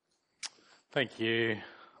Thank you,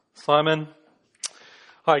 Simon.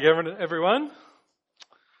 Hi, everyone.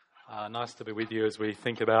 Nice to be with you as we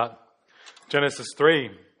think about Genesis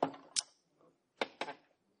 3.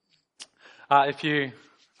 If you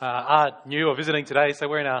are new or visiting today, so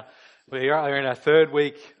we are in our third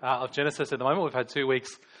week of Genesis at the moment. We've had 2 weeks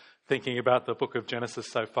thinking about the book of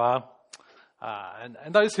Genesis so far.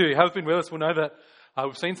 And those who have been with us will know that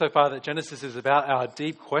we've seen so far that Genesis is about our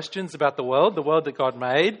deep questions about the world that God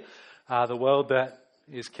made, the world that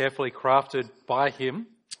is carefully crafted by Him.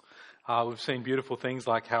 We've seen beautiful things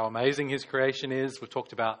like how amazing His creation is. We've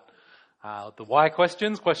talked about the why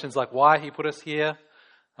questions like why He put us here,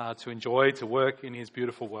 to enjoy, to work in His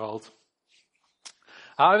beautiful world.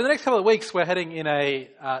 Over the next couple of weeks, we're heading in a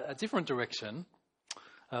different direction.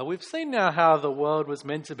 We've seen now how the world was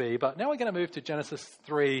meant to be, but now we're going to move to Genesis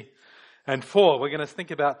 3 and 4. We're going to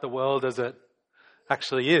think about the world as it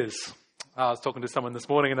actually is. I was talking to someone this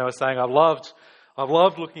morning and they were saying, I've loved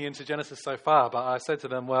looking into Genesis so far, but I said to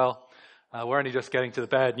them, well, we're only just getting to the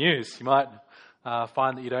bad news. You might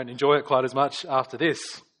find that you don't enjoy it quite as much after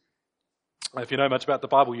this. If you know much about the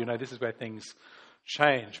Bible, you know this is where things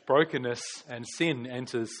change. Brokenness and sin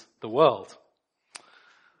enters the world.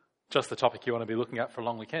 Just the topic you want to be looking at for a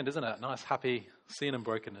long weekend, isn't it? Nice, happy sin and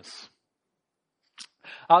brokenness.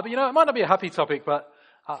 But it might not be a happy topic, but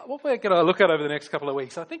what we're going to look at over the next couple of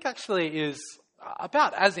weeks, I think actually is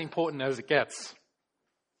about as important as it gets.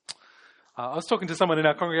 I was talking to someone in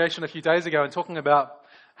our congregation a few days ago and talking about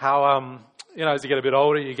how, as you get a bit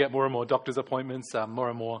older, you get more and more doctor's appointments, more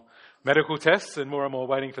and more medical tests, and more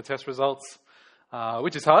waiting for test results,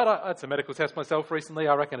 which is hard. I had some medical tests myself recently.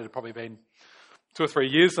 I reckon it had probably been 2 or 3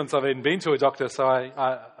 years since I've even been to a doctor. So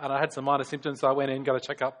I had some minor symptoms, so I went in, got a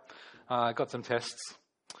checkup, got some tests.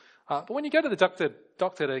 But when you go to the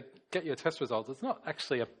doctor to get your test results, it's not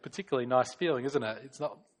actually a particularly nice feeling, isn't it? It's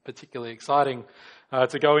not particularly exciting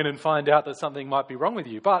to go in and find out that something might be wrong with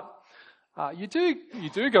you. But you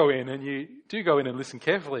do go in and listen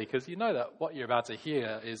carefully, because you know that what you're about to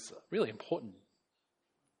hear is really important.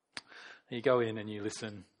 You go in and you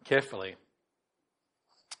listen carefully.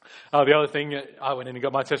 The other thing, I went in and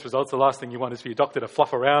got my test results. The last thing you want is for your doctor to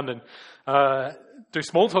fluff around and do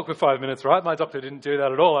small talk for 5 minutes, right? My doctor didn't do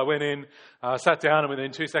that at all. I went in, sat down, and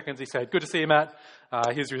within 2 seconds he said, "Good to see you, Matt.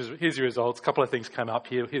 Here's your results. A couple of things came up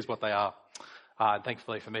here. Here's what they are." And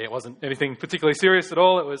thankfully for me, it wasn't anything particularly serious at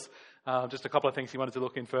all. It was just a couple of things he wanted to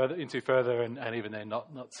look into further, and even then,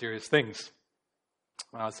 not serious things.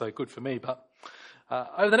 So good for me. But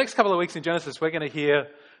over the next couple of weeks in Genesis, we're going to hear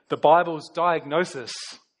the Bible's diagnosis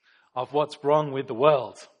of what's wrong with the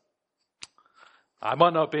world. It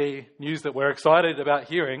might not be news that we're excited about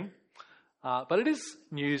hearing, but it is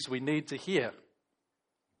news we need to hear.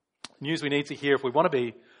 News we need to hear if we want to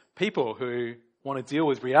be people who want to deal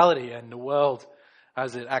with reality and the world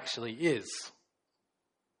as it actually is.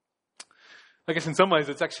 I guess in some ways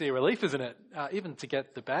it's actually a relief, isn't it? Even to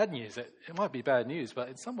get the bad news. It might be bad news, but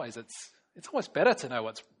in some ways it's almost better to know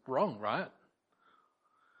what's wrong, right?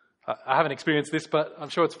 I haven't experienced this, but I'm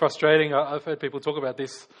sure it's frustrating. I've heard people talk about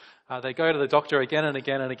this. They go to the doctor again and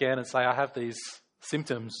again and again and say, I have these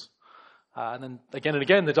symptoms. And then again and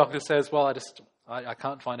again, the doctor says, well, I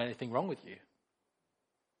can't find anything wrong with you.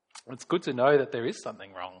 It's good to know that there is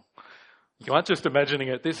something wrong. You aren't just imagining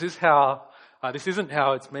it. This isn't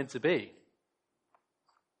how it's meant to be.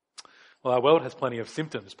 Well, our world has plenty of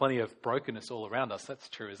symptoms, plenty of brokenness all around us. That's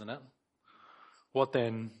true, isn't it? What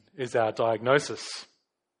then is our diagnosis?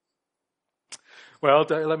 Well,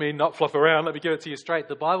 let me not fluff around. Let me give it to you straight.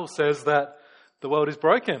 The Bible says that the world is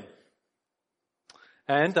broken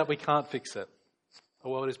and that we can't fix it. The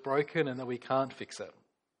world is broken and that we can't fix it.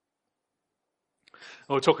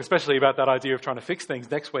 We'll talk especially about that idea of trying to fix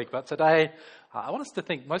things next week. But today, I want us to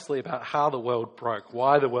think mostly about how the world broke,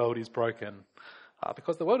 why the world is broken.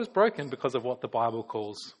 Because the world is broken because of what the Bible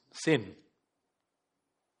calls sin.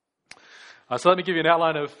 So let me give you an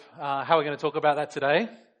outline of how we're going to talk about that today.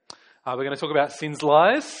 We're going to talk about sin's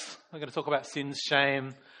lies. We're going to talk about sin's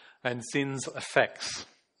shame and sin's effects.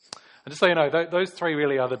 And just so you know, those three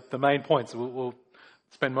really are the main points. We'll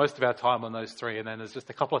spend most of our time on those three, and then there's just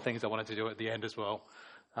a couple of things I wanted to do at the end as well.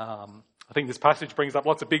 I think this passage brings up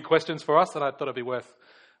lots of big questions for us, and I thought it'd be worth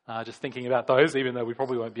just thinking about those, even though we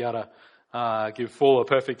probably won't be able to give full or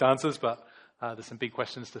perfect answers, but there's some big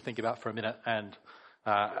questions to think about for a minute. And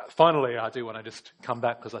finally, I do want to just come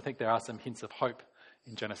back, because I think there are some hints of hope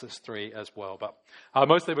in Genesis 3 as well. But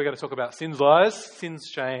mostly we're going to talk about sin's lies, sin's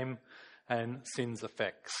shame, and sin's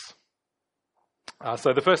effects.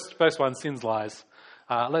 So the first one, sin's lies.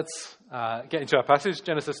 Let's get into our passage,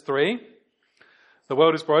 Genesis 3. The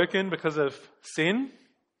world is broken because of sin.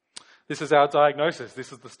 This is our diagnosis.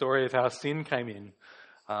 This is the story of how sin came in,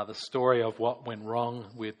 the story of what went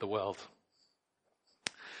wrong with the world.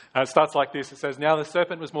 And it starts like this. It says, "Now the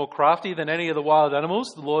serpent was more crafty than any of the wild animals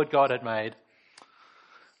the Lord God had made."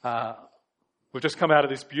 We've just come out of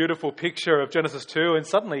this beautiful picture of Genesis 2, and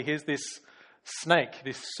suddenly here's this snake,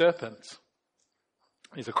 this serpent.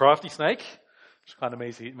 He's a crafty snake, which kind of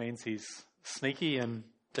means he's sneaky and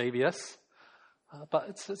devious. But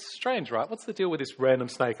it's strange, right? What's the deal with this random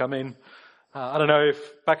snake? I mean, I don't know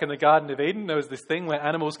if back in the Garden of Eden there was this thing where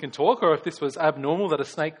animals can talk, or if this was abnormal that a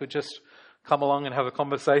snake could just come along and have a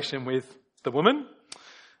conversation with the woman.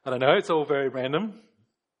 I don't know. It's all very random.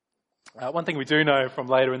 One thing we do know from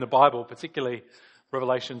later in the Bible, particularly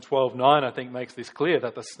Revelation 12:9, I think makes this clear,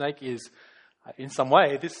 that the snake is, in some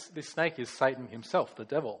way, this snake is Satan himself, the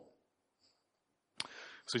devil.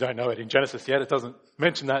 So we don't know it in Genesis yet. It doesn't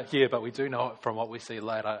mention that here, but we do know it from what we see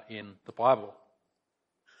later in the Bible.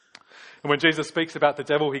 And when Jesus speaks about the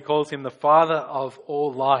devil, he calls him the father of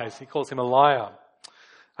all lies. He calls him a liar.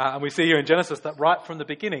 And we see here in Genesis that right from the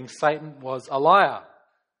beginning, Satan was a liar.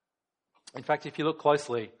 In fact, if you look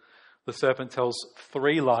closely, the serpent tells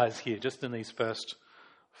 3 lies here, just in these first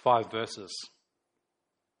 5 verses.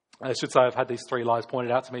 I should say I've had these 3 lies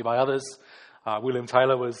pointed out to me by others. William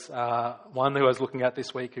Taylor was one who I was looking at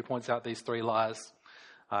this week who points out these 3 lies.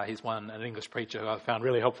 He's an English preacher who I've found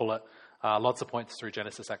really helpful at lots of points through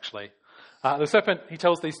Genesis, actually. The serpent, he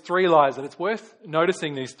tells these 3 lies, and it's worth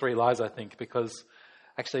noticing these 3 lies, I think, because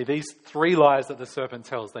actually these 3 lies that the serpent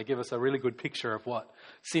tells, they give us a really good picture of what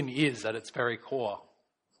sin is at its very core,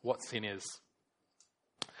 what sin is.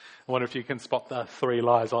 I wonder if you can spot the 3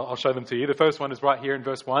 lies. I'll show them to you. The first one is right here in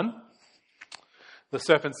verse 1. The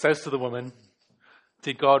serpent says to the woman,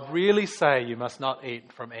 "Did God really say you must not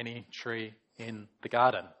eat from any tree in the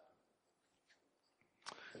garden?"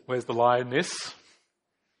 Where's the lie in this?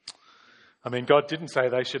 I mean, God didn't say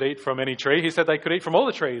they should eat from any tree. He said they could eat from all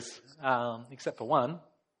the trees, except for one.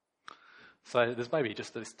 So there's maybe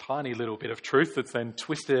just this tiny little bit of truth that's then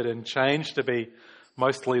twisted and changed to be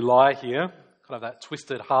mostly lie here. Kind of that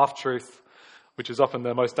twisted half-truth, which is often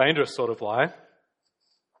the most dangerous sort of lie.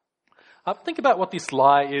 Think about what this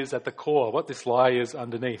lie is at the core, what this lie is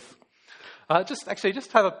underneath. Pay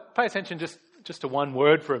attention just to one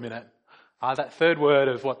word for a minute. That third word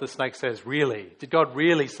of what the snake says, really. Did God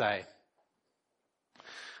really say?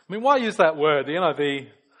 I mean, why use that word? The NIV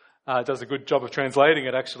does a good job of translating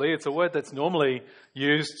it, actually. It's a word that's normally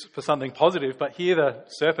used for something positive, but here the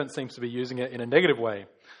serpent seems to be using it in a negative way,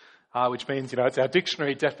 which means, it's our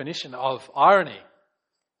dictionary definition of irony.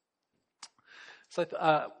 So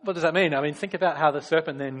what does that mean? I mean, think about how the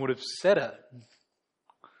serpent then would have said it.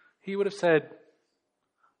 He would have said,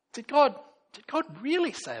 Did God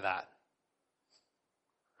really say that?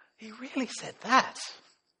 He really said that?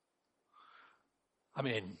 I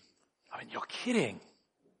mean, you're kidding.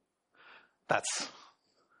 That's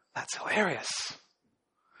hilarious.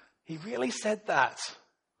 He really said that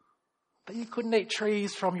you couldn't eat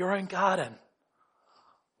trees from your own garden.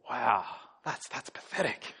 Wow, that's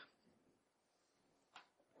pathetic.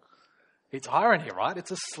 It's irony, right?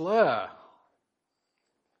 It's a slur.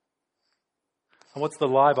 And what's the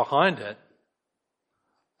lie behind it?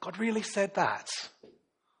 God really said that.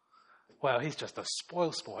 Well, he's just a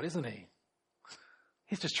spoilsport, isn't he?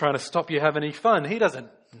 He's just trying to stop you having any fun. He doesn't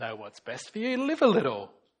know what's best for you. Live a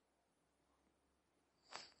little.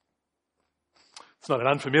 It's not an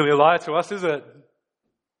unfamiliar lie to us, is it?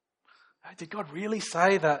 Did God really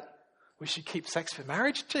say that we should keep sex for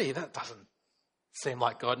marriage? Gee, that doesn't seem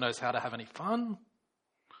like God knows how to have any fun.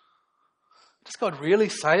 Does God really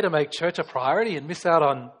say to make church a priority and miss out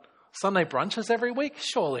on Sunday brunches every week?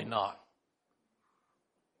 Surely not.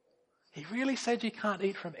 He really said you can't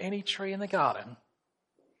eat from any tree in the garden.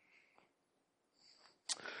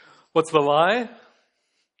 What's the lie?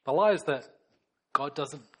 The lie is that God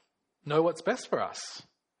doesn't know what's best for us.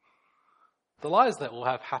 The lie is that we'll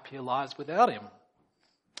have happier lives without him.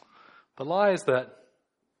 The lie is that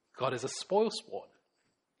God is a spoilsport.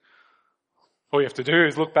 All you have to do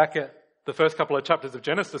is look back at the first couple of chapters of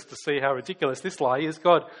Genesis to see how ridiculous this lie is.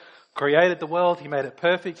 God created the world. He made it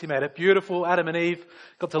perfect. He made it beautiful. Adam and Eve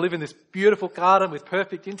got to live in this beautiful garden with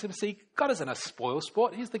perfect intimacy. God isn't a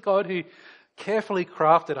spoilsport. He's the God who carefully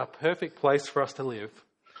crafted a perfect place for us to live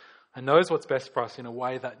and knows what's best for us in a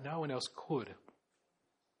way that no one else could.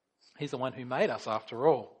 He's the one who made us, after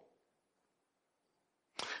all.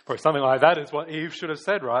 Or something like that is what Eve should have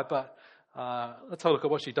said, right? But let's have a look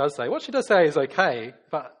at what she does say. What she does say is okay,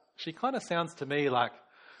 but she kind of sounds to me like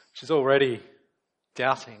she's already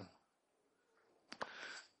doubting.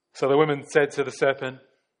 So the woman said to the serpent,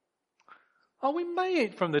 Oh, we may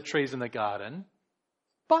eat from the trees in the garden,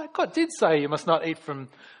 but God did say you must not eat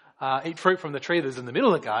fruit from the tree that's in the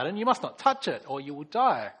middle of the garden. You must not touch it or you will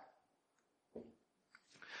die.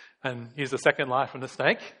 And here's the second lie from the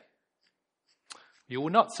snake. You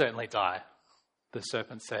will not certainly die, the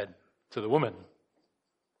serpent said to the woman.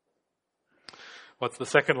 What's the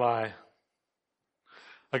second lie?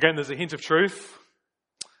 Again, there's a hint of truth.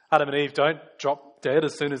 Adam and Eve don't drop dead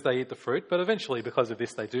as soon as they eat the fruit, but eventually, because of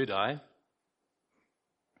this, they do die.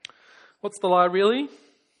 What's the lie really?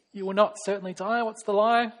 You will not certainly die. What's the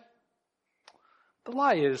lie? The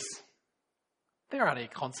lie is there aren't any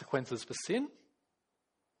consequences for sin.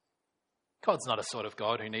 God's not a sort of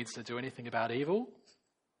God who needs to do anything about evil.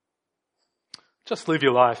 Just live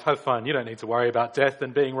your life, have fun. You don't need to worry about death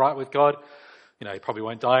and being right with God. You probably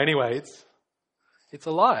won't die anyway. It's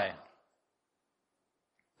a lie.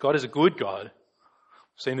 God is a good God. We've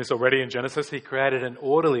seen this already in Genesis. He created an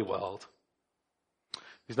orderly world.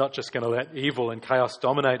 He's not just going to let evil and chaos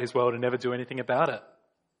dominate his world and never do anything about it.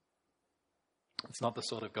 It's not the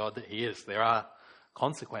sort of God that he is. There are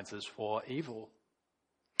consequences for evil.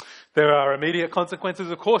 There are immediate consequences.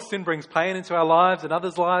 Of course, sin brings pain into our lives and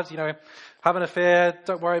others' lives. Have an affair.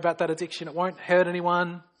 Don't worry about that addiction. It won't hurt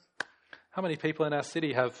anyone. How many people in our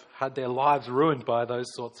city have had their lives ruined by those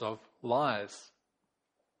sorts of lies?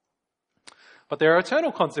 But there are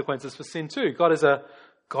eternal consequences for sin too. God is a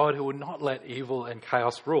God who will not let evil and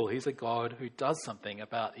chaos rule. He's a God who does something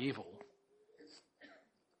about evil.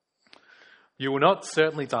 You will not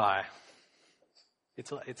certainly die.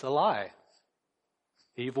 It's a lie.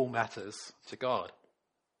 Evil matters to God.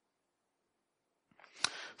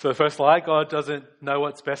 So the first lie, God doesn't know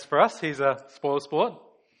what's best for us. He's a spoil sport.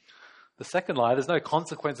 The second lie, there's no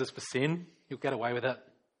consequences for sin. You'll get away with it.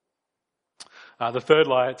 The third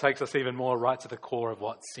lie, it takes us even more right to the core of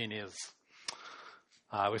what sin is.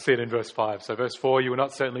 We see it in verse 5. So verse 4, you will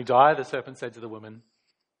not certainly die, the serpent said to the woman.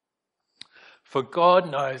 For God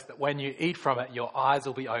knows that when you eat from it, your eyes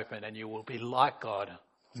will be open and you will be like God,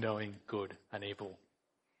 knowing good and evil.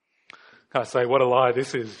 Can I say what a lie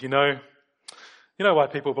this is? You know why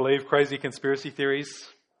people believe crazy conspiracy theories?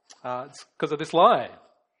 It's because of this lie.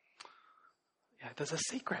 There's a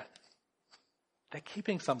secret. They're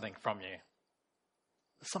keeping something from you.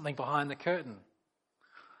 There's something behind the curtain.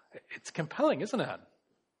 It's compelling, isn't it?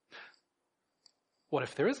 What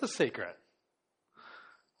if there is a secret?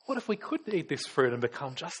 What if we could eat this fruit and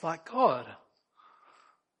become just like God?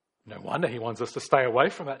 No wonder he wants us to stay away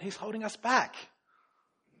from it. He's holding us back.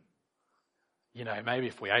 Maybe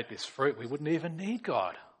if we ate this fruit, we wouldn't even need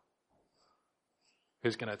God.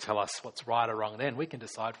 Who's going to tell us what's right or wrong then? We can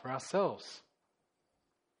decide for ourselves.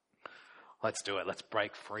 Let's do it. Let's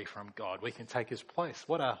break free from God. We can take his place.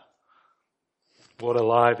 What a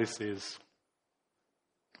lie this is.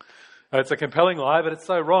 It's a compelling lie, but it's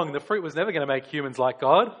so wrong. The fruit was never going to make humans like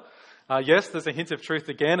God. Yes, there's a hint of truth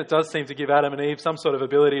again. It does seem to give Adam and Eve some sort of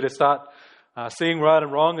ability to start seeing right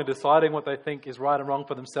and wrong and deciding what they think is right and wrong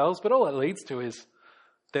for themselves. But all it leads to is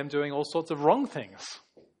them doing all sorts of wrong things.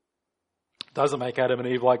 It doesn't make Adam and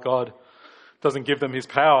Eve like God. It doesn't give them his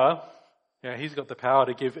power. He's got the power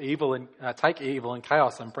to give evil and take evil and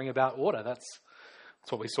chaos and bring about order. That's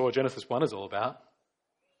what we saw Genesis 1 is all about.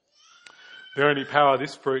 The only power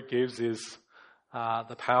this fruit gives is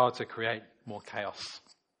the power to create more chaos.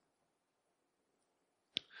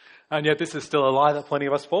 And yet this is still a lie that plenty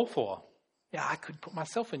of us fall for. I could put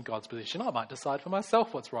myself in God's position. I might decide for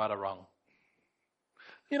myself what's right or wrong.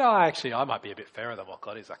 I might be a bit fairer than what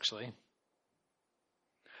God is actually.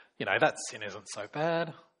 That sin isn't so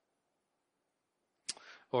bad.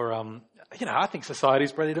 Or, I think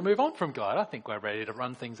society's ready to move on from God. I think we're ready to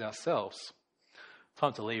run things ourselves.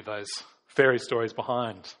 Time to leave those fairy stories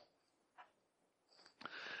behind.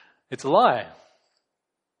 It's a lie.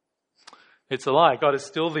 It's a lie. God is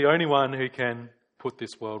still the only one who can put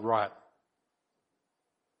this world right.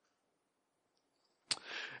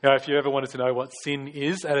 If you ever wanted to know what sin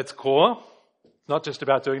is at its core, it's not just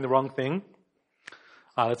about doing the wrong thing.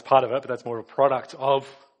 That's part of it, but that's more a product of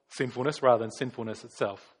sinfulness rather than sinfulness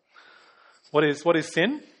itself. What is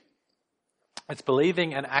sin? It's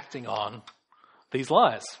believing and acting on these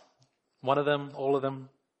lies. One of them, all of them.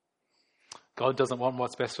 God doesn't want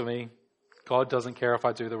what's best for me. God doesn't care if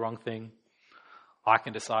I do the wrong thing. I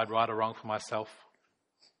can decide right or wrong for myself.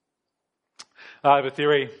 I have a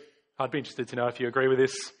theory. I'd be interested to know if you agree with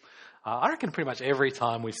this. I reckon pretty much every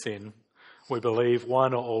time we sin, we believe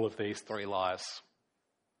one or all of these three lies.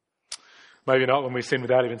 Maybe not when we sin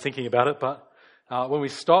without even thinking about it, but when we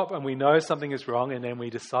stop and we know something is wrong and then we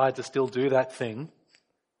decide to still do that thing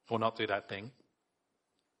or not do that thing,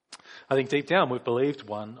 I think deep down we've believed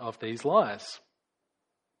one of these lies.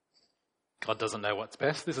 God doesn't know what's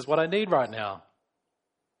best. This is what I need right now.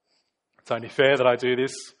 It's only fair that I do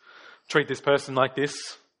this, treat this person like this.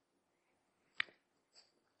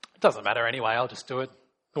 It doesn't matter anyway, I'll just do it.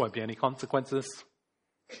 There won't be any consequences.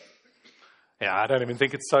 Yeah, I don't even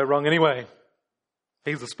think it's so wrong anyway.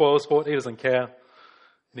 He's a spoilsport, he doesn't care.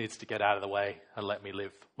 He needs to get out of the way and let me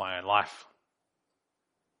live my own life.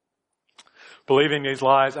 Believing these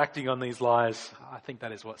lies, acting on these lies, I think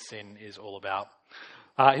that is what sin is all about.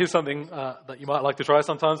 Here's something that you might like to try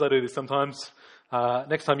sometimes. I do this sometimes.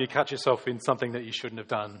 Next time you catch yourself in something that you shouldn't have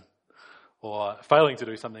done or failing to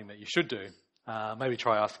do something that you should do, maybe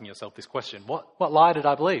try asking yourself this question. What lie did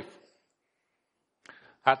I believe?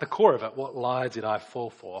 At the core of it, what lie did I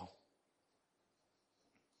fall for?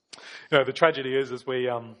 You know, the tragedy is, as we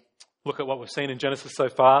look at what we've seen in Genesis so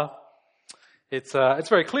far, it's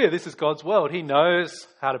very clear this is God's world. He knows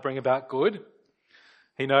how to bring about good.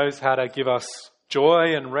 He knows how to give us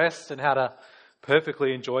joy and rest and how to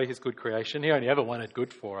perfectly enjoy his good creation. He only ever wanted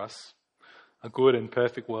good for us, a good and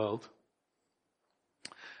perfect world.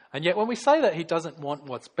 And yet when we say that he doesn't want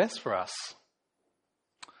what's best for us,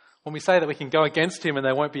 when we say that we can go against him and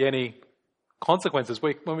there won't be any consequences,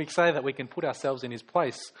 when we say that we can put ourselves in his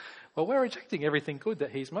place, well, we're rejecting everything good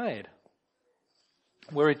that he's made.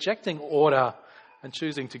 We're rejecting order and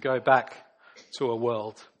choosing to go back to a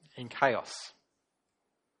world in chaos,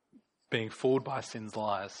 being fooled by sin's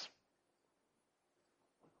lies.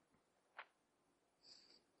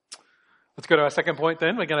 Let's go to our second point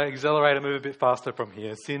then. We're going to accelerate and move a bit faster from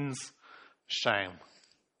here. Sin's shame.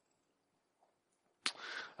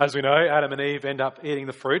 As we know, Adam and Eve end up eating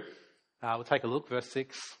the fruit. We'll take a look, verse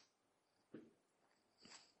 6.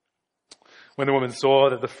 When the woman saw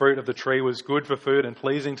that the fruit of the tree was good for food and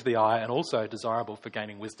pleasing to the eye and also desirable for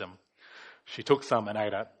gaining wisdom, she took some and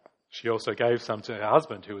ate it. She also gave some to her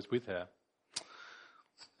husband who was with her.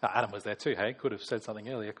 Adam was there too, hey? Could have said something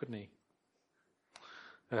earlier, couldn't he?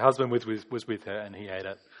 Her husband was with her and he ate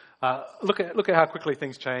it. Look at how quickly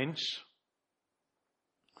things change.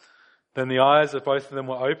 Then the eyes of both of them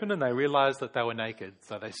were opened and they realized that they were naked.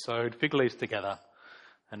 So they sewed fig leaves together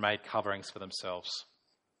and made coverings for themselves.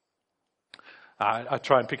 I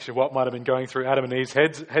try and picture what might have been going through Adam and Eve's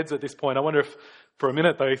heads at this point. I wonder if for a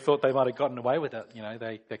minute they thought they might have gotten away with it. You know,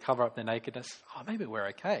 they cover up their nakedness. Oh, maybe we're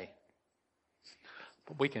okay.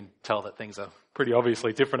 But we can tell that things are pretty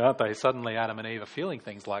obviously different, aren't they? Suddenly Adam and Eve are feeling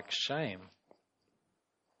things like shame.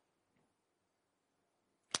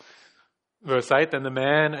 Verse 8, then the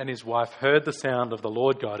man and his wife heard the sound of the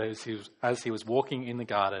Lord God as he was walking in the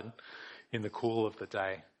garden in the cool of the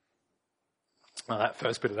day. Now, that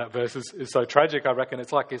first bit of that verse is so tragic, I reckon.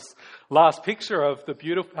 It's like this last picture of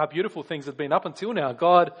how beautiful things had been up until now.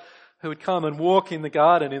 God, who would come and walk in the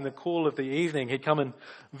garden in the cool of the evening. He'd come and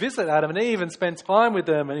visit Adam and Eve and spend time with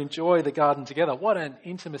them and enjoy the garden together. What an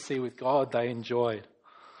intimacy with God they enjoyed.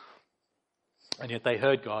 And yet they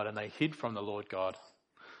heard God and they hid from the Lord God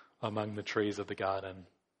among the trees of the garden.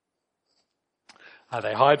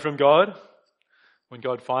 They hide from God. When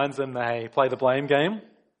God finds them, they play the blame game.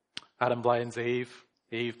 Adam blames Eve.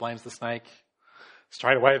 Eve blames the snake.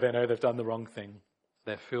 Straight away they know they've done the wrong thing.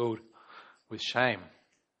 They're filled with shame.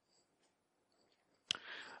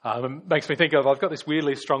 It makes me think of, I've got this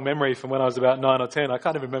weirdly strong memory from when I was about 9 or 10. I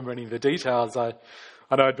can't even remember any of the details. I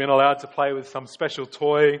know I'd been allowed to play with some special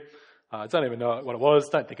toy. I don't even know what it was.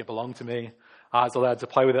 Don't think it belonged to me. I was allowed to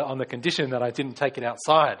play with it on the condition that I didn't take it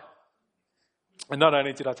outside. And not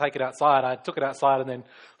only did I take it outside, I took it outside and then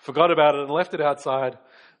forgot about it and left it outside.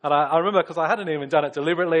 And I remember, because I hadn't even done it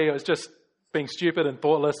deliberately, it was just being stupid and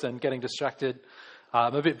thoughtless and getting distracted.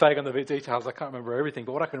 I'm a bit vague on the details, I can't remember everything,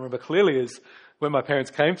 but what I can remember clearly is when my parents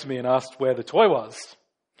came to me and asked where the toy was.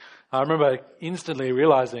 I remember instantly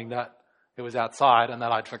realising that it was outside and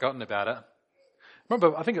that I'd forgotten about it.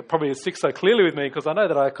 I think it probably sticks so clearly with me because I know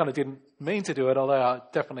that I kind of didn't mean to do it, although I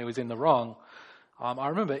definitely was in the wrong. I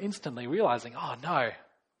remember instantly realising, oh no,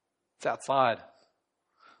 it's outside.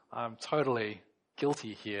 I'm totally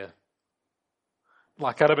guilty here.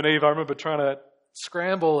 Like Adam and Eve, I remember trying to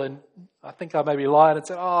scramble and I think I maybe lied and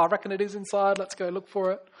said, I reckon it is inside, let's go look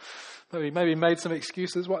for it. Maybe made some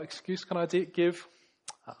excuses. What excuse can I give?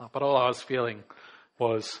 But all I was feeling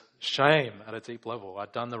was shame at a deep level.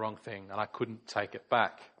 I'd done the wrong thing and I couldn't take it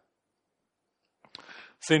back.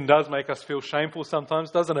 Sin does make us feel shameful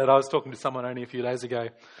sometimes, doesn't it? I was talking to someone only a few days ago,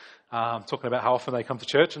 talking about how often they come to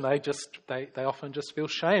church and they often just feel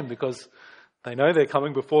shame because they know they're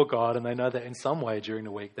coming before God and they know that in some way during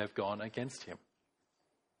the week they've gone against him.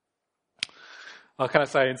 Can I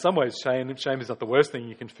say in some ways shame is not the worst thing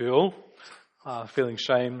you can feel. feeling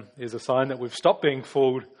shame is a sign that we've stopped being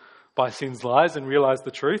fooled by sin's lies and realised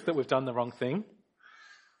the truth that we've done the wrong thing.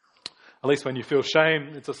 At least when you feel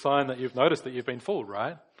shame, it's a sign that you've noticed that you've been fooled,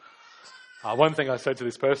 right? One thing I said to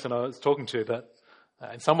this person I was talking to, that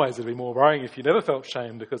in some ways it'd be more worrying if you never felt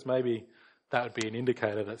shame, because maybe that would be an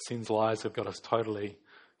indicator that sin's lies have got us totally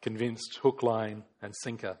convinced, hook, line and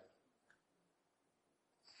sinker.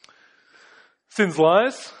 Sin's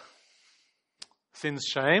lies, sin's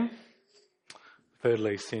shame,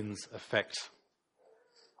 thirdly, sin's effect.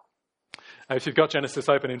 If you've got Genesis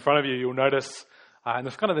open in front of you, you'll notice in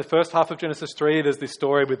the first half of Genesis 3, there's this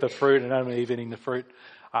story with the fruit and Adam and Eve eating the fruit.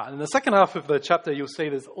 In the second half of the chapter, you'll see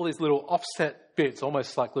there's all these little offset bits,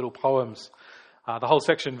 almost like little poems. The whole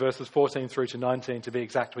section, verses 14 through to 19 to be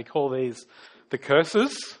exact, we call these the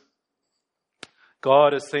curses.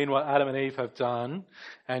 God has seen what Adam and Eve have done,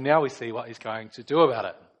 and now we see what he's going to do about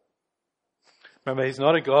it. Remember, he's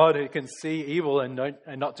not a God who can see evil and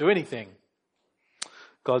not do anything.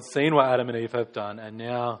 God's seen what Adam and Eve have done, and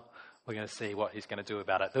now we're going to see what he's going to do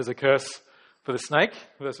about it. There's a curse for the snake,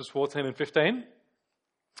 verses 14 and 15.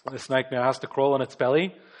 The snake now has to crawl on its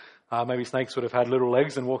belly. Maybe snakes would have had little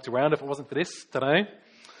legs and walked around if it wasn't for this today.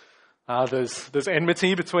 There's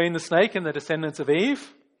enmity between the snake and the descendants of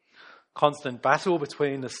Eve. Constant battle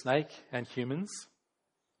between the snake and humans.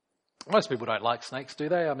 Most people don't like snakes, do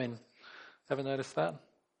they? I mean, ever noticed that?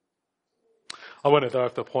 I wonder though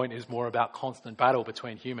if the point is more about constant battle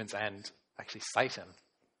between humans and actually Satan,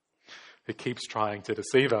 who keeps trying to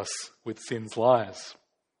deceive us with sin's lies.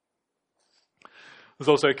 There's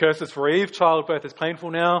also curses for Eve. Childbirth is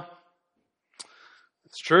painful now.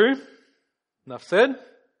 It's true. Enough said.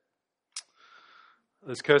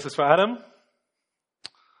 There's curses for Adam.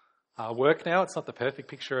 Work now, it's not the perfect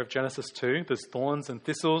picture of Genesis 2. There's thorns and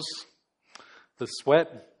thistles. There's sweat.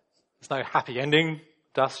 There's no happy ending.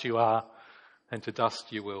 Dust you are, and to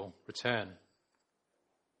dust you will return.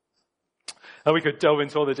 Now we could delve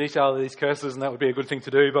into all the detail of these curses, and that would be a good thing to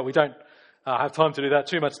do, but we don't have time to do that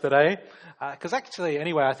too much today. Because actually,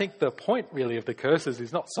 anyway, I think the point really of the curses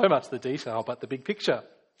is not so much the detail, but the big picture.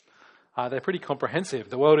 They're pretty comprehensive.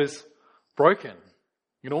 The world is broken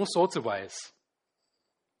in all sorts of ways.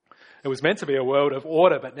 It was meant to be a world of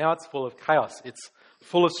order, but now it's full of chaos. It's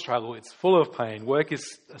full of struggle. It's full of pain. Work is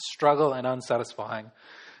a struggle and unsatisfying.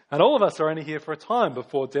 And all of us are only here for a time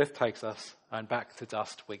before death takes us, and back to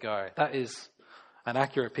dust we go. That is an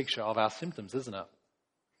accurate picture of our symptoms, isn't it?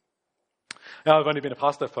 Now, I've only been a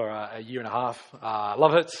pastor for a year and a half.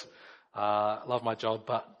 Love it. Love my job.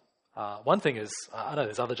 But one thing is, I know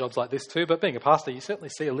there's other jobs like this too, but being a pastor, you certainly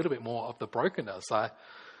see a little bit more of the brokenness.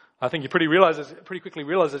 I think you pretty quickly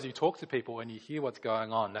realize as you talk to people and you hear what's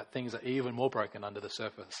going on, that things are even more broken under the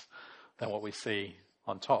surface than what we see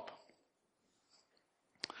on top.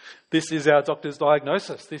 This is our doctor's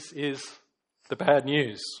diagnosis. This is the bad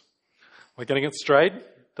news. We're getting it straight.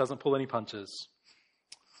 Doesn't pull any punches.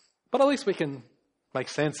 But at least we can make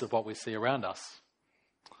sense of what we see around us.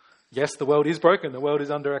 Yes, the world is broken. The world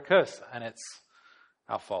is under a curse, and it's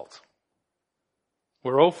our fault.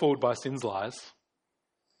 We're all fooled by sin's lies.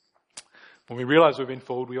 When we realize we've been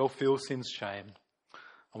fooled, we all feel sin's shame,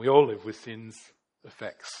 and we all live with sin's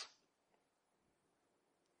effects.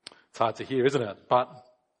 It's hard to hear, isn't it? But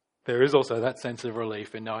there is also that sense of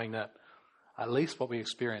relief in knowing that at least what we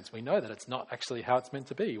experience, we know that it's not actually how it's meant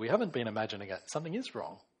to be. We haven't been imagining it. Something is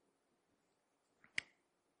wrong.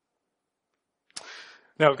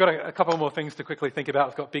 Now, we've got a couple more things to quickly think about.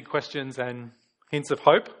 We've got big questions and hints of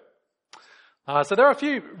hope. So there are a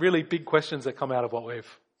few really big questions that come out of what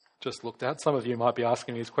we've just looked at. Some of you might be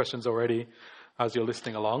asking these questions already as you're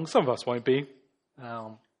listening along. Some of us won't be.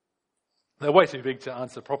 They're way too big to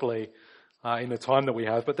answer properly in the time that we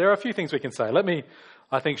have. But there are a few things we can say. Let me,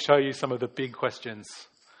 I think, show you some of the big questions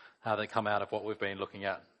that come out of what we've been looking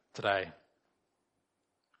at today.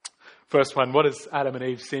 First one, what does Adam and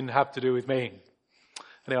Eve's sin have to do with me?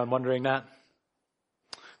 Anyone wondering that?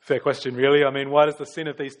 Fair question, really. I mean, why does the sin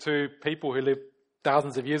of these two people who lived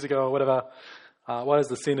thousands of years ago or whatever, why does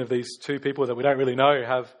the sin of these two people that we don't really know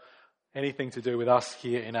have anything to do with us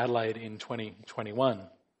here in Adelaide in 2021?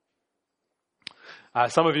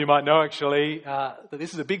 Some of you might know, actually, that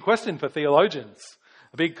this is a big question for theologians,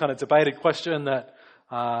 a big kind of debated question that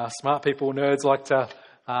smart people, nerds like to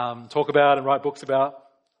talk about and write books about.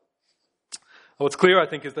 What's clear, I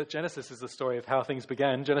think, is that Genesis is the story of how things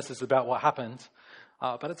began. Genesis is about what happened,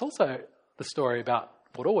 but it's also the story about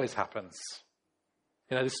what always happens.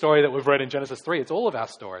 You know, the story that we've read in Genesis 3, it's all of our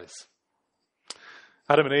stories.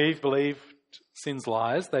 Adam and Eve believed sin's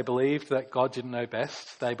lies. They believed that God didn't know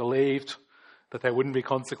best. They believed that there wouldn't be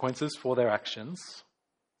consequences for their actions.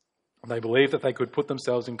 They believed that they could put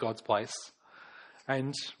themselves in God's place.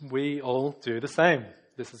 And we all do the same.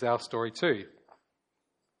 This is our story too.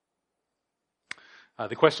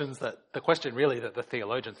 The question really that the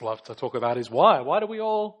theologians love to talk about is why? Why do we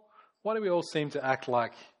all seem to act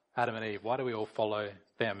like Adam and Eve? Why do we all follow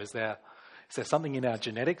them? Is there something in our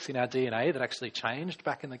genetics, in our DNA that actually changed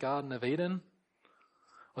back in the Garden of Eden?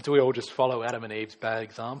 Or do we all just follow Adam and Eve's bad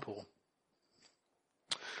example?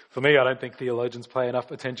 For me, I don't think theologians pay enough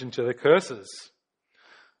attention to the curses.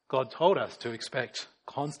 God told us to expect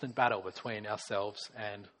constant battle between ourselves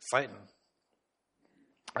and Satan.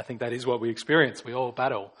 I think that is what we experience. We all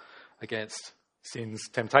battle against sin's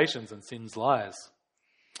temptations and sin's lies.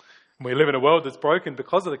 We live in a world that's broken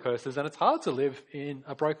because of the curses, and it's hard to live in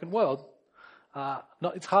a broken world.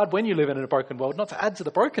 It's hard when you live in a broken world not to add to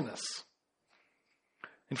the brokenness.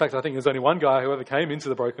 In fact, I think there's only one guy who ever came into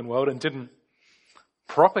the broken world and didn't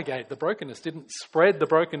propagate the brokenness, didn't spread the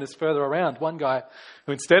brokenness further around. One guy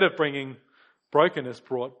who, instead of bringing brokenness,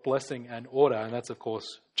 brought blessing and order, and that's, of course,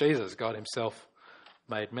 Jesus, God himself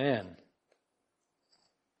made man.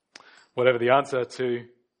 Whatever the answer to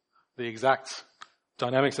the exact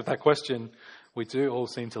dynamics of that question, we do all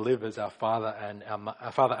seem to live as our father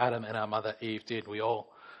Adam and our mother Eve did. We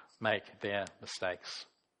all make their mistakes.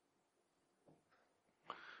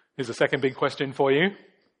 Here's a second big question for you.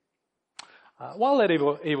 Why let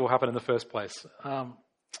evil happen in the first place?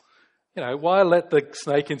 Why let the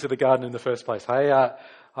snake into the garden in the first place? Hey, that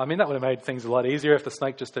would have made things a lot easier if the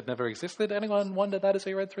snake just had never existed. Anyone wonder that as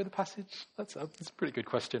we read through the passage? That's a pretty good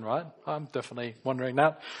question, right? I'm definitely wondering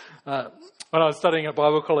that. When I was studying at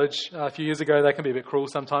Bible college a few years ago, they can be a bit cruel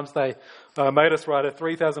sometimes. They made us write a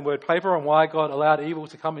 3,000-word paper on why God allowed evil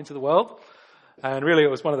to come into the world. And really, it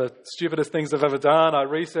was one of the stupidest things I've ever done. I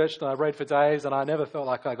researched and I read for days, and I never felt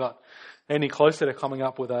like I got any closer to coming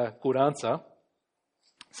up with a good answer.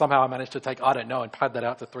 Somehow I managed to take I don't know and pad that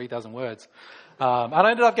out to 3,000 words. And I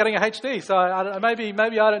ended up getting a HD, so I don't know,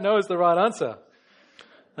 maybe I don't know is the right answer.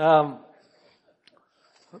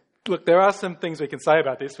 Look, there are some things we can say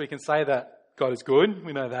about this. We can say that God is good.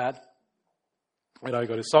 We know that. We know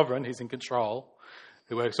God is sovereign. He's in control.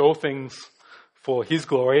 He works all things for his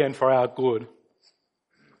glory and for our good.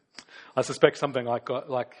 I suspect something like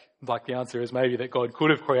the answer is maybe that God could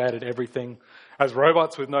have created everything as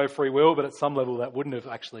robots with no free will, but at some level that wouldn't have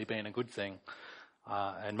actually been a good thing.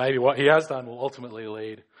 And maybe what he has done will ultimately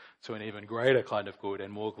lead to an even greater kind of good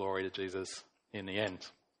and more glory to Jesus in the end.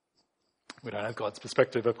 We don't have God's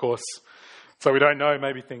perspective, of course, so we don't know.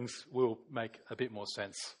 Maybe things will make a bit more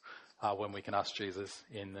sense when we can ask Jesus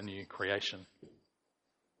in the new creation.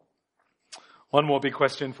 One more big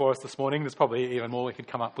question for us this morning. There's probably even more we could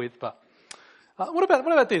come up with, but what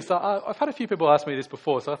about this? I've had a few people ask me this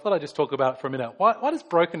before, so I thought I'd just talk about it for a minute. Why does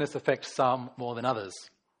brokenness affect some more than others?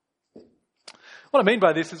 What I mean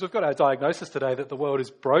by this is we've got our diagnosis today that the world is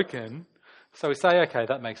broken, so we say, okay,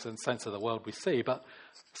 that makes sense of the world we see, but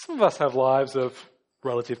some of us have lives of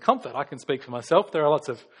relative comfort. I can speak for myself. There are lots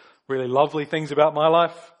of really lovely things about my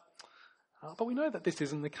life, but we know that this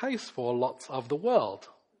isn't the case for lots of the world.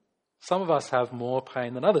 Some of us have more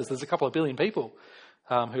pain than others. There's a couple of billion people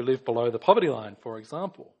who live below the poverty line, for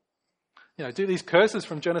example. Do these curses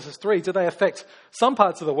from Genesis 3, do they affect some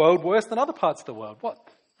parts of the world worse than other parts of the world?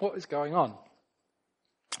 What is going on?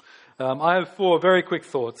 I have 4 very quick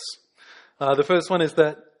thoughts. The first one is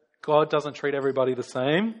that God doesn't treat everybody the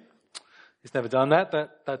same. He's never done that.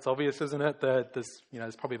 That's obvious, isn't it?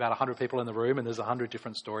 There's probably about 100 people in the room and there's 100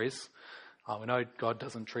 different stories. We know God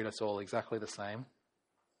doesn't treat us all exactly the same.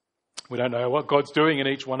 We don't know what God's doing in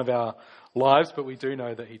each one of our lives, but we do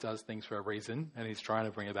know that he does things for a reason and he's trying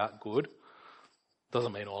to bring about good.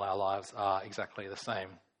 Doesn't mean all our lives are exactly the same.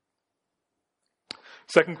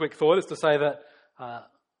 Second quick thought is to say that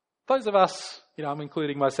those of us, I'm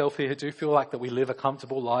including myself here, who do feel like that we live a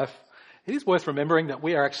comfortable life, it is worth remembering that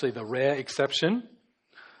we are actually the rare exception.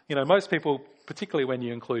 Most people, particularly when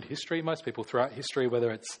you include history, most people throughout history,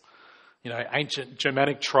 whether it's, ancient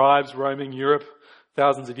Germanic tribes roaming Europe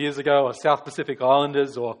thousands of years ago, or South Pacific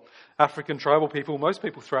Islanders, or African tribal people, most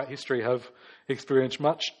people throughout history have experienced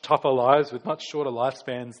much tougher lives with much shorter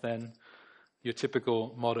lifespans than your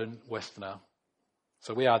typical modern Westerner.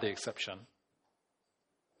 So we are the exception.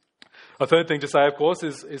 A third thing to say, of course,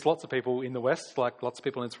 is lots of people in the West, like lots of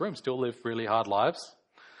people in this room, still live really hard lives.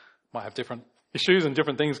 Might have different issues and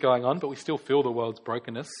different things going on, but we still feel the world's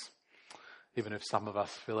brokenness, even if some of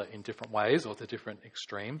us feel it in different ways or to different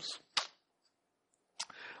extremes.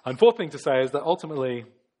 And fourth thing to say is that ultimately,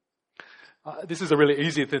 this is a really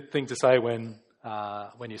easy thing to say when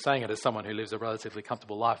you're saying it as someone who lives a relatively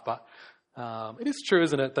comfortable life, but it is true,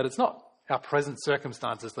 isn't it, that it's not our present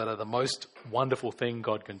circumstances that are the most wonderful thing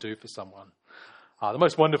God can do for someone. The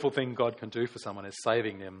most wonderful thing God can do for someone is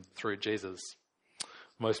saving them through Jesus.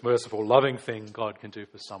 The most merciful, loving thing God can do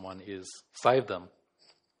for someone is save them.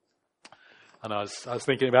 And I was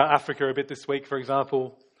thinking about Africa a bit this week, for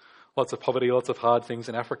example. Lots of poverty, lots of hard things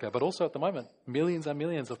in Africa. But also at the moment, millions and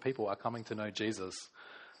millions of people are coming to know Jesus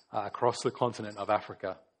across the continent of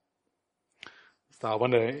Africa. So I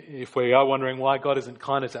wonder if we are wondering why God isn't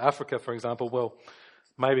kinder to Africa, for example. Well,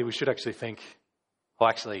 maybe we should actually think, well,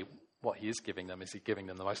 actually, what he is giving them is he giving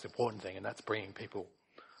them the most important thing, and that's bringing people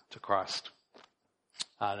to Christ.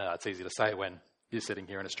 I know it's easy to say when you're sitting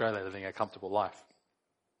here in Australia living a comfortable life.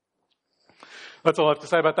 That's all I have to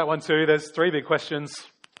say about that one too. There's 3 big questions.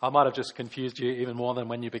 I might have just confused you even more than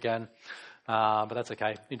when you began, but that's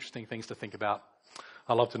okay. Interesting things to think about.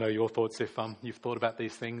 I'd love to know your thoughts if you've thought about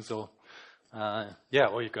these things, or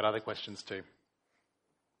you've got other questions too.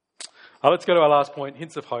 Let's go to our last point,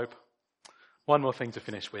 hints of hope. One more thing to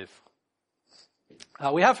finish with.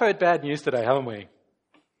 We have heard bad news today, haven't we?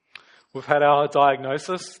 We've had our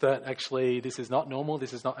diagnosis that actually this is not normal,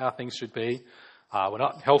 this is not how things should be. We're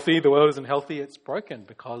not healthy, the world isn't healthy, it's broken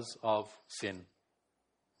because of sin.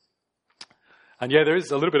 And there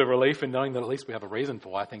is a little bit of relief in knowing that at least we have a reason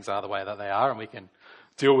for why things are the way that they are, and we can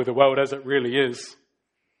deal with the world as it really is.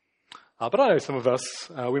 But I know some of us,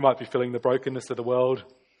 we might be feeling the brokenness of the world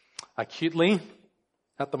acutely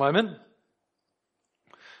at the moment.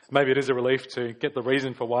 Maybe it is a relief to get the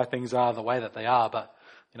reason for why things are the way that they are, but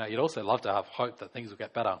you'd also love to have hope that things will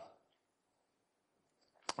get better.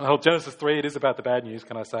 Well, Genesis 3, it is about the bad news,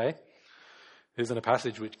 can I say. It isn't a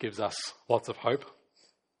passage which gives us lots of hope.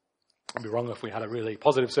 I'd be wrong if we had a really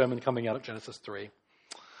positive sermon coming out of Genesis 3.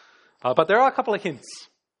 But there are a couple of hints.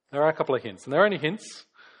 And they're only hints,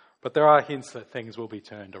 but there are hints that things will be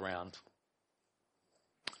turned around.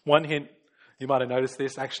 One hint, you might have noticed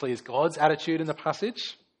this, actually is God's attitude in the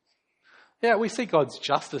passage. Yeah, we see God's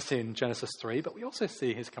justice in Genesis 3, but we also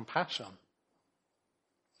see his compassion.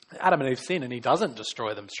 Adam and Eve sin, and he doesn't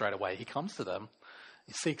destroy them straight away. He comes to them.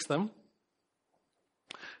 He seeks them.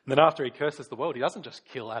 And then after he curses the world, he doesn't just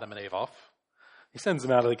kill Adam and Eve off. He sends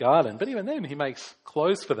them out of the garden. But even then, he makes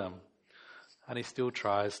clothes for them. And he still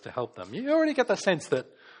tries to help them. You already get the sense that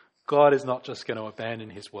God is not just going to abandon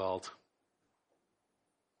his world.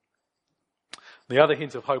 The other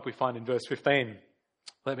hint of hope we find in verse 15.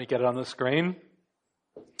 Let me get it on the screen.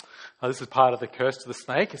 This is part of the curse to the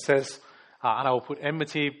snake. It says, and I will put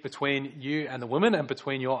enmity between you and the woman, and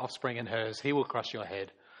between your offspring and hers. He will crush your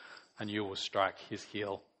head, and you will strike his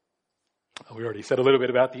heel. We already said a little bit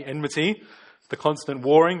about the enmity, the constant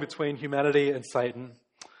warring between humanity and Satan.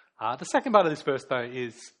 The second part of this verse, though,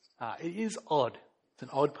 it is odd. It's an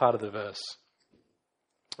odd part of the verse.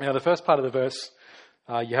 Now, the first part of the verse,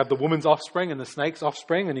 you have the woman's offspring and the snake's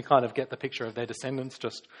offspring, and you kind of get the picture of their descendants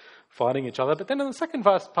just fighting each other. But then in the second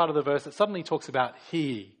part of the verse, it suddenly talks about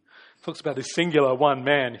he. It talks about this singular one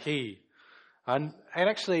man, he. And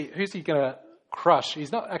actually, who's he going to crush?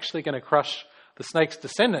 He's not actually going to crush the snake's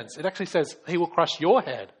descendants. It actually says he will crush your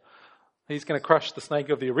head. He's going to crush the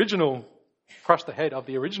head of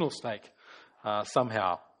the original snake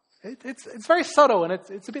somehow. It's very subtle, and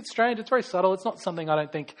it's a bit strange. It's very subtle. It's not something I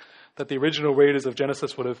don't think that the original readers of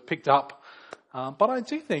Genesis would have picked up. But I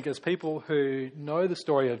do think as people who know the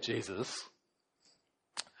story of Jesus,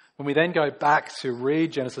 when we then go back to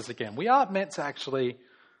read Genesis again, we are meant to actually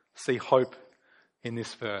see hope in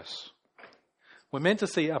this verse. We're meant to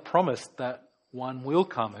see a promise that one will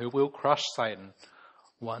come who will crush Satan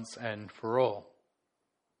once and for all.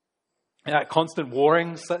 And that constant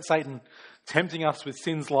warring, Satan tempting us with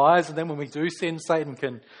sin's lies, and then when we do sin,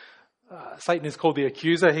 Satan is called the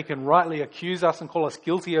accuser. He can rightly accuse us and call us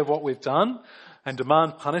guilty of what we've done and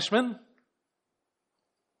demand punishment.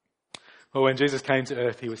 Well, when Jesus came to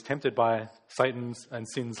earth, he was tempted by Satan's and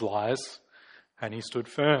sin's lies, and he stood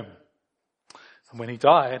firm. And when he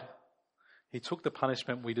died, he took the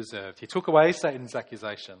punishment we deserved. He took away Satan's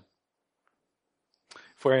accusation.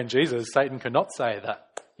 For in Jesus, Satan cannot say that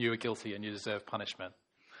you are guilty and you deserve punishment.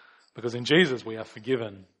 Because in Jesus, we are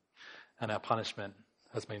forgiven and our punishment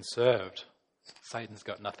has been served. Satan's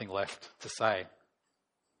got nothing left to say.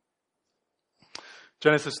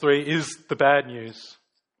 Genesis 3 is the bad news.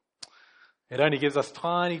 It only gives us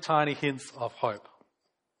tiny, tiny hints of hope.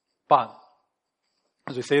 But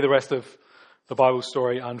as we see the rest of the Bible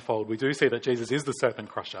story unfold, we do see that Jesus is the serpent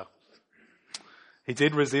crusher. He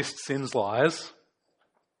did resist sin's lies.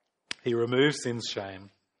 He removes sin's shame.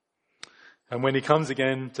 And when he comes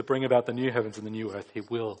again to bring about the new heavens and the new earth, he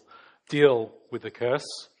will deal with the curse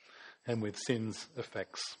and with sin's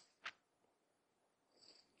effects.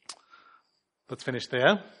 Let's finish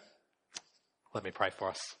there. Let me pray for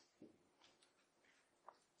us.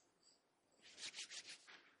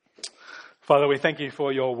 Father, we thank you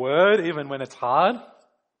for your word, even when it's hard,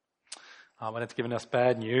 when it's given us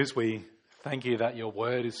bad news. We thank you that your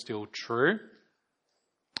word is still true,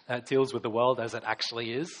 that it deals with the world as it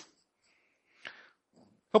actually is.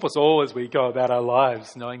 Help us all as we go about our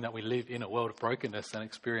lives, knowing that we live in a world of brokenness and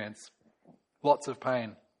experience lots of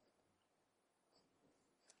pain.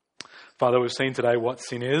 Father, we've seen today what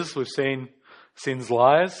sin is. We've seen sin's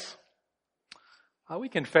lies. We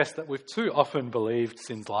confess that we've too often believed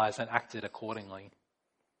sin's lies and acted accordingly.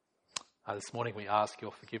 This morning we ask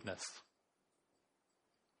your forgiveness.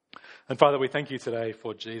 And Father, we thank you today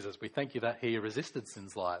for Jesus. We thank you that he resisted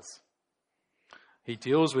sin's lies. He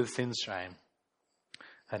deals with sin's shame,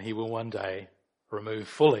 and he will one day remove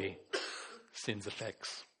fully sin's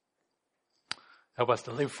effects. Help us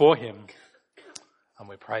to live for him, and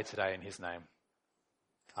we pray today in his name.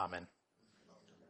 Amen.